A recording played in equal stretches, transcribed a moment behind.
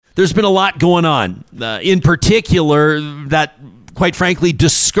There's been a lot going on. In particular, that, quite frankly,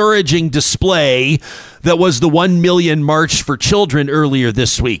 discouraging display that was the 1 million March for Children earlier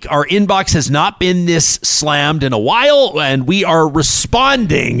this week. Our inbox has not been this slammed in a while, and we are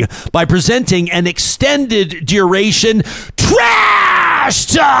responding by presenting an extended duration trash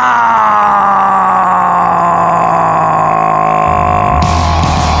talk.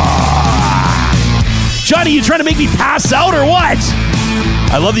 Johnny, you trying to make me pass out or what?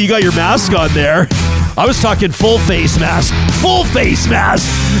 I love that you got your mask on there. I was talking full face mask. Full face mask.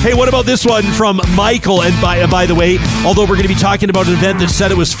 Hey, what about this one from Michael? And by the way, although we're going to be talking about an event that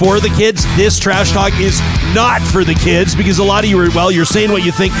said it was for the kids, this trash talk is not for the kids, because a lot of you are, well, you're saying what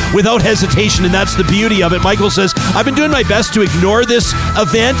you think without hesitation, and that's the beauty of it. Michael says, I've been doing my best to ignore this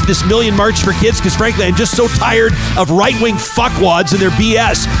event, this Million March for Kids, because frankly, I'm just so tired of right-wing fuckwads and their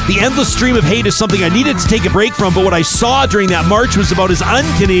BS. The endless stream of hate is something I needed to take a break from, but what I saw during that march was about as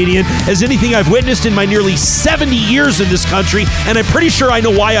un-Canadian as anything I've witnessed in my nearly 70 years in this country, and I'm pretty sure I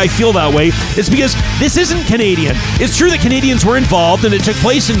know why I feel that way. It's because this isn't Canadian. It's true that Canadians were involved and it took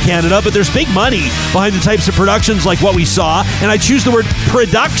place in Canada, but there's big money behind the types of productions like what we saw, and I choose the word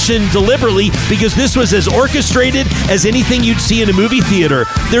production deliberately because this was as orchestrated as anything you'd see in a movie theater.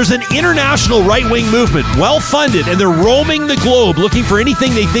 There's an international right-wing movement, well-funded, and they're roaming the globe looking for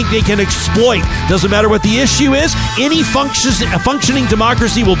anything they think they can exploit. Doesn't matter what the issue is, any functioning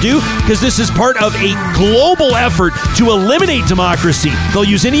democracy will do, because this is part of a global effort to eliminate democracy. They'll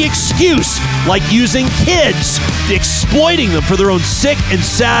use any excuse, like using kids, exploiting them for their own sick and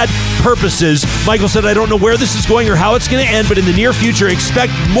sad purposes. Michael said, I don't know where this is going or how it's going to end, but in the near future,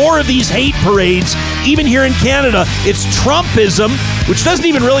 expect more of these hate parades. Even here in Canada, it's Trumpism, which doesn't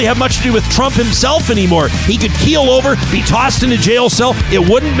even really have much to do with Trump himself anymore. He could keel over, be tossed in a jail cell. It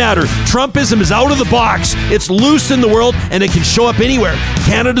wouldn't matter. Trumpism is out of the box. It's loose in the world, and it can show up anywhere.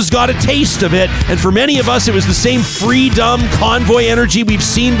 Canada's got a taste of it, and for many of us, it was the same freedom convoy energy we've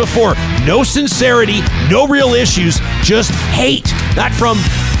seen before. No sincerity, no real issues, just hate. That from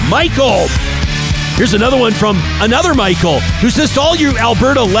Michael. Here's another one from another Michael, who says to all you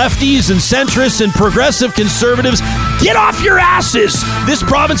Alberta lefties and centrists and progressive conservatives, get off your asses! This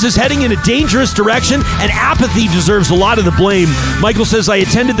province is heading in a dangerous direction, and apathy deserves a lot of the blame. Michael says, I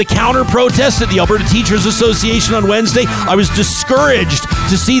attended the counter-protest at the Alberta Teachers Association on Wednesday. I was discouraged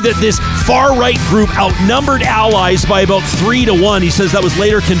to see that this far-right group outnumbered allies by about 3-1. He says that was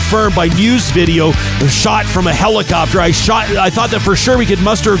later confirmed by news video shot from a helicopter. I thought that for sure we could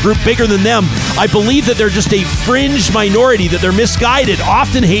muster a group bigger than them. I believe that they're just a fringe minority, that they're misguided,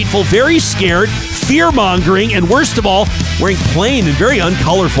 often hateful, very scared, fear-mongering, and worst of all, wearing plain and very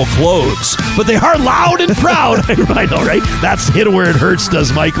uncolorful clothes. But they are loud and proud. I know, right? That's hit where it hurts,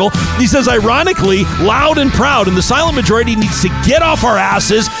 does Michael. He says, ironically, loud and proud, and the silent majority needs to get off our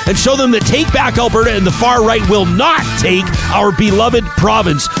asses and show them that Take Back Alberta and the far right will not take our beloved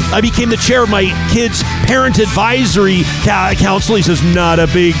province. I became the chair of my kids' parent advisory council. He says, not a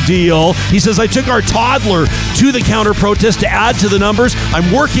big deal. He says, I took our toddler to the counter-protest to add to the numbers.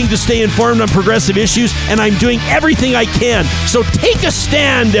 I'm working to stay informed on progressive issues, and I'm doing everything I can. So take a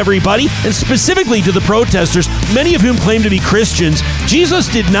stand, everybody, and specifically to the protesters, many of whom claim to be Christians. Jesus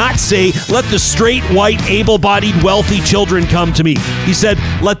did not say, let the straight, white, able-bodied, wealthy children come to me. He said,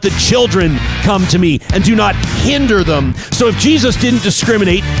 let the children come to me, and do not hinder them. So if Jesus didn't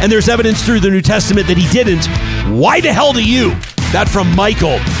discriminate, and there's evidence through the New Testament that he didn't, why the hell do you? That from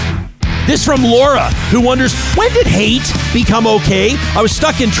Michael. This from Laura, who wonders, when did hate become okay? I was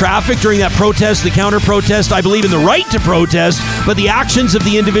stuck in traffic during that protest, the counter-protest. I believe in the right to protest, but the actions of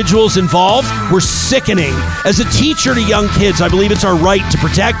the individuals involved were sickening. As a teacher to young kids, I believe it's our right to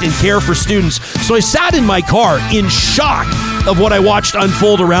protect and care for students. So I sat in my car in shock of what I watched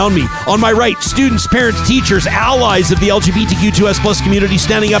unfold around me. On my right, students, parents, teachers, allies of the LGBTQ2S+ community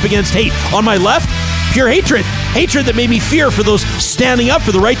standing up against hate. On my left, pure hatred. Hatred that made me fear for those standing up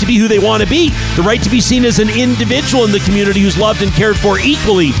for the right to be who they want to be. The right to be seen as an individual in the community who's loved and cared for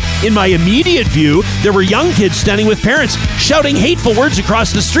equally. In my immediate view, there were young kids standing with parents shouting hateful words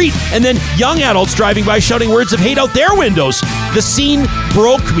across the street, and then young adults driving by shouting words of hate out their windows. The scene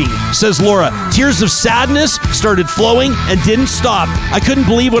broke me, says Laura. Tears of sadness started flowing and didn't stop. I couldn't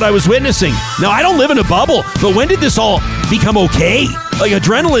believe what I was witnessing. Now, I don't live in a bubble, but when did this all become okay? Like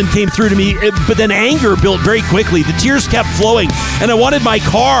adrenaline came through to me, but then anger built very quickly. The tears kept flowing, and I wanted my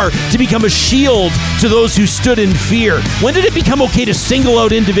car to become a shield to those who stood in fear. When did it become okay to single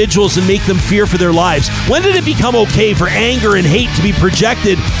out individuals and make them fear for their lives? When did it become okay for anger and hate to be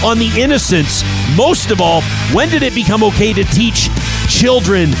projected on the innocents? Most of all, when did it become okay to teach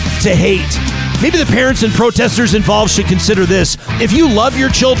children to hate? Maybe the parents and protesters involved should consider this. If you love your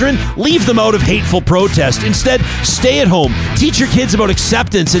children, leave them out of hateful protest. Instead, stay at home. Teach your kids about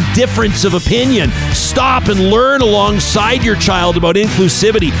acceptance and difference of opinion. Stop and learn alongside your child about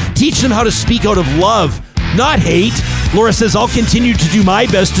inclusivity. Teach them how to speak out of love, not hate. Laura says, I'll continue to do my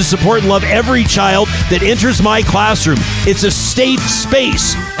best to support and love every child that enters my classroom. It's a safe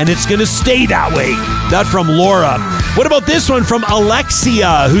space, and it's going to stay that way. That from Laura. What about this one from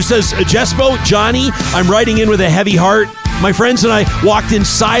Alexia, who says, Jespo, Johnny, I'm writing in with a heavy heart. My friends and I walked in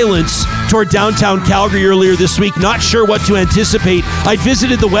silence toward downtown Calgary earlier this week, not sure what to anticipate. I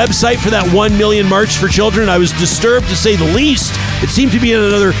visited the website for that 1 million March for Children. I was disturbed, to say the least. It seemed to be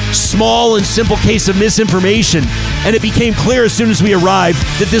another small and simple case of misinformation, and it became clear as soon as we arrived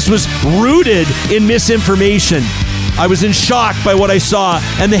that this was rooted in misinformation. I was in shock by what I saw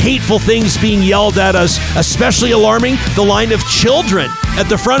and the hateful things being yelled at us, especially alarming, the line of children at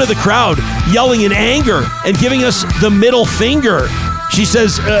the front of the crowd yelling in anger and giving us the middle finger. She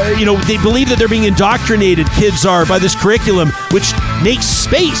says, they believe that they're being indoctrinated, kids are, by this curriculum, which makes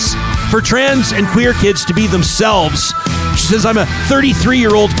space for trans and queer kids to be themselves. She says, I'm a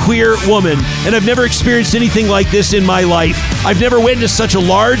 33-year-old queer woman, and I've never experienced anything like this in my life. I've never witnessed such a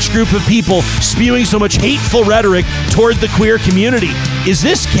large group of people spewing so much hateful rhetoric toward the queer community. Is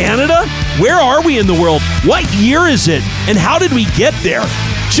this Canada? Where are we in the world? What year is it? And how did we get there?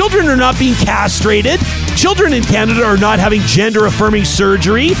 Children are not being castrated. Children in Canada are not having gender-affirming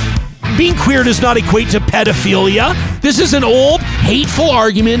surgery. Being queer does not equate to pedophilia. This is an old, hateful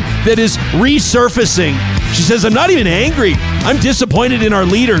argument that is resurfacing. She says, I'm not even angry. I'm disappointed in our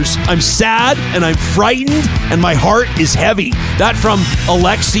leaders. I'm sad and I'm frightened and my heart is heavy. That from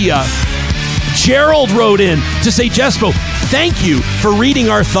Alexia. Gerald wrote in to say, Jespo, thank you for reading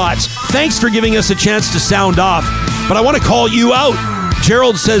our thoughts. Thanks for giving us a chance to sound off. But I want to call you out.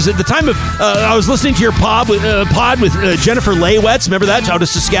 Gerald says, at the time of, I was listening to your pod with Jennifer Laywetz. Remember that? Out of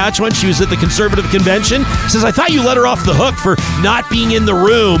Saskatchewan. She was at the Conservative Convention. Says, I thought you let her off the hook for not being in the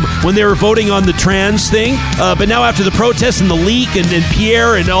room when they were voting on the trans thing. But now after the protests and the leak and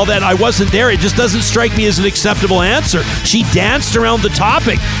Pierre and all that, I wasn't there. It just doesn't strike me as an acceptable answer. She danced around the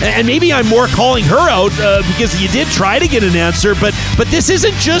topic. And maybe I'm more calling her out because you did try to get an answer. But this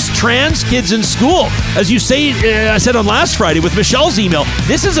isn't just trans kids in school. As you say, I said on last Friday with Michelle's email,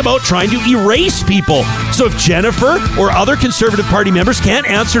 this is about trying to erase people. So if Jennifer or other Conservative Party members can't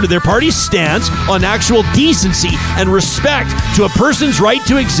answer to their party's stance on actual decency and respect to a person's right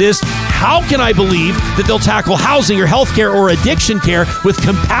to exist, how can I believe that they'll tackle housing or healthcare or addiction care with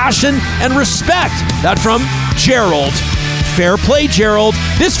compassion and respect? That from Gerald. Fair play, Gerald.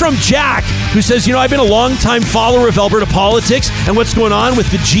 This from Jack, who says, I've been a long-time follower of Alberta politics and what's going on with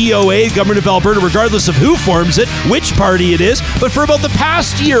the GOA, Government of Alberta, regardless of who forms it, which party it is. But for about the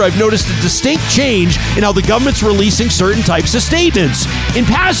past year, I've noticed a distinct change in how the government's releasing certain types of statements. In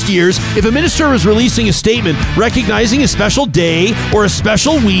past years, if a minister was releasing a statement recognizing a special day or a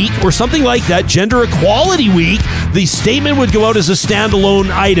special week or something like that, Gender Equality Week, the statement would go out as a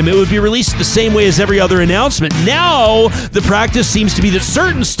standalone item. It would be released the same way as every other announcement. Now, the practice seems to be that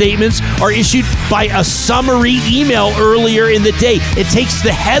certain statements are issued by a summary email earlier in the day. It takes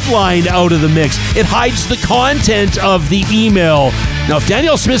the headline out of the mix. It hides the content of the email. Now, if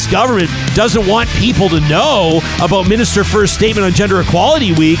Danielle Smith's government doesn't want people to know about Minister Furr's statement on Gender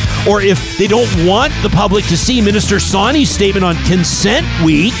Equality Week, or if they don't want the public to see Minister Sawney's statement on Consent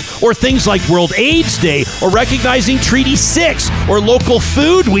Week, or things like World AIDS Day, or recognizing Treaty 6, or Local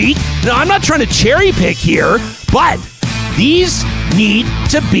Food Week, now I'm not trying to cherry pick here, but these need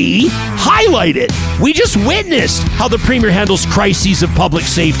to be highlighted. We just witnessed how the Premier handles crises of public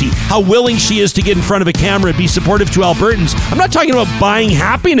safety, how willing she is to get in front of a camera and be supportive to Albertans. I'm not talking about buying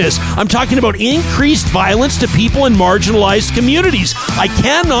happiness. I'm talking about increased violence to people in marginalized communities. I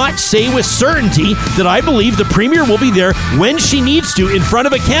cannot say with certainty that I believe the Premier will be there when she needs to in front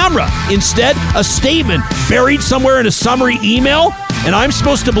of a camera. Instead, a statement buried somewhere in a summary email, and I'm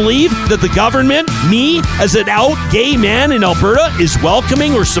supposed to believe that the government, me, as an out gay man in Alberta, is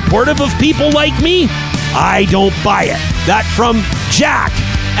welcoming or supportive of people like me? I don't buy it. That from Jack.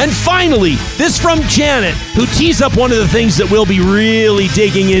 And finally, this from Janet, who tees up one of the things that we'll be really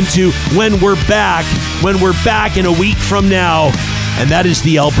digging into when we're back in a week from now. And that is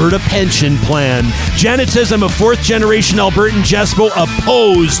the Alberta Pension Plan. Janet says, I'm a fourth-generation Albertan Jespo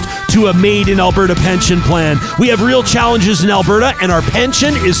opposed to a Made in Alberta pension plan. We have real challenges in Alberta, and our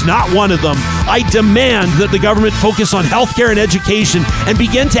pension is not one of them. I demand that the government focus on healthcare and education and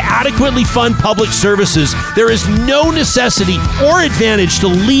begin to adequately fund public services. There is no necessity or advantage to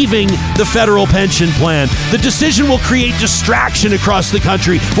leaving the federal pension plan. The decision will create distraction across the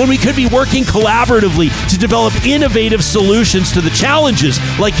country when we could be working collaboratively to develop innovative solutions to the challenges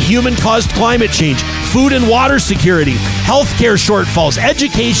like human-caused climate change, food and water security, healthcare shortfalls,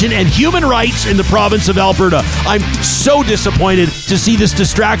 education, and human rights in the province of Alberta. I'm so disappointed to see this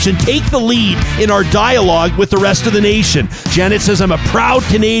distraction take the lead in our dialogue with the rest of the nation. Janet says, I'm a proud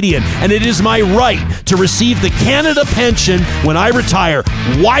Canadian, and it is my right to receive the Canada pension when I retire.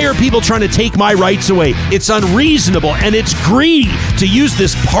 Why are people trying to take my rights away? It's unreasonable, and it's greedy to use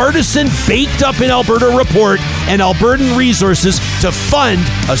this partisan, baked up in Alberta report and Albertan resources to fund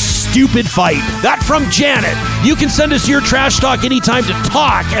a stupid fight. That from Janet. You can send us your trash talk anytime to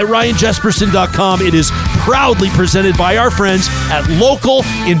talk@ryanjesperson.com. It is proudly presented by our friends at Local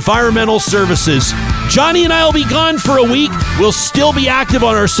Environmental Services. Johnny and I will be gone for a week. We'll still be active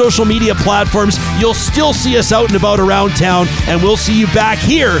on our social media platforms. You'll still see us out and about around town, and we'll see you back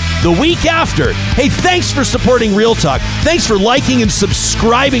here the week after. Hey, thanks for supporting Real Talk. Thanks for liking and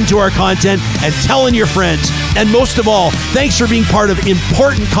subscribing to our content and telling your friends. And most of all, thanks for being part of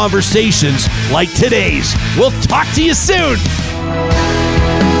important conversations like today's. We'll talk to you soon.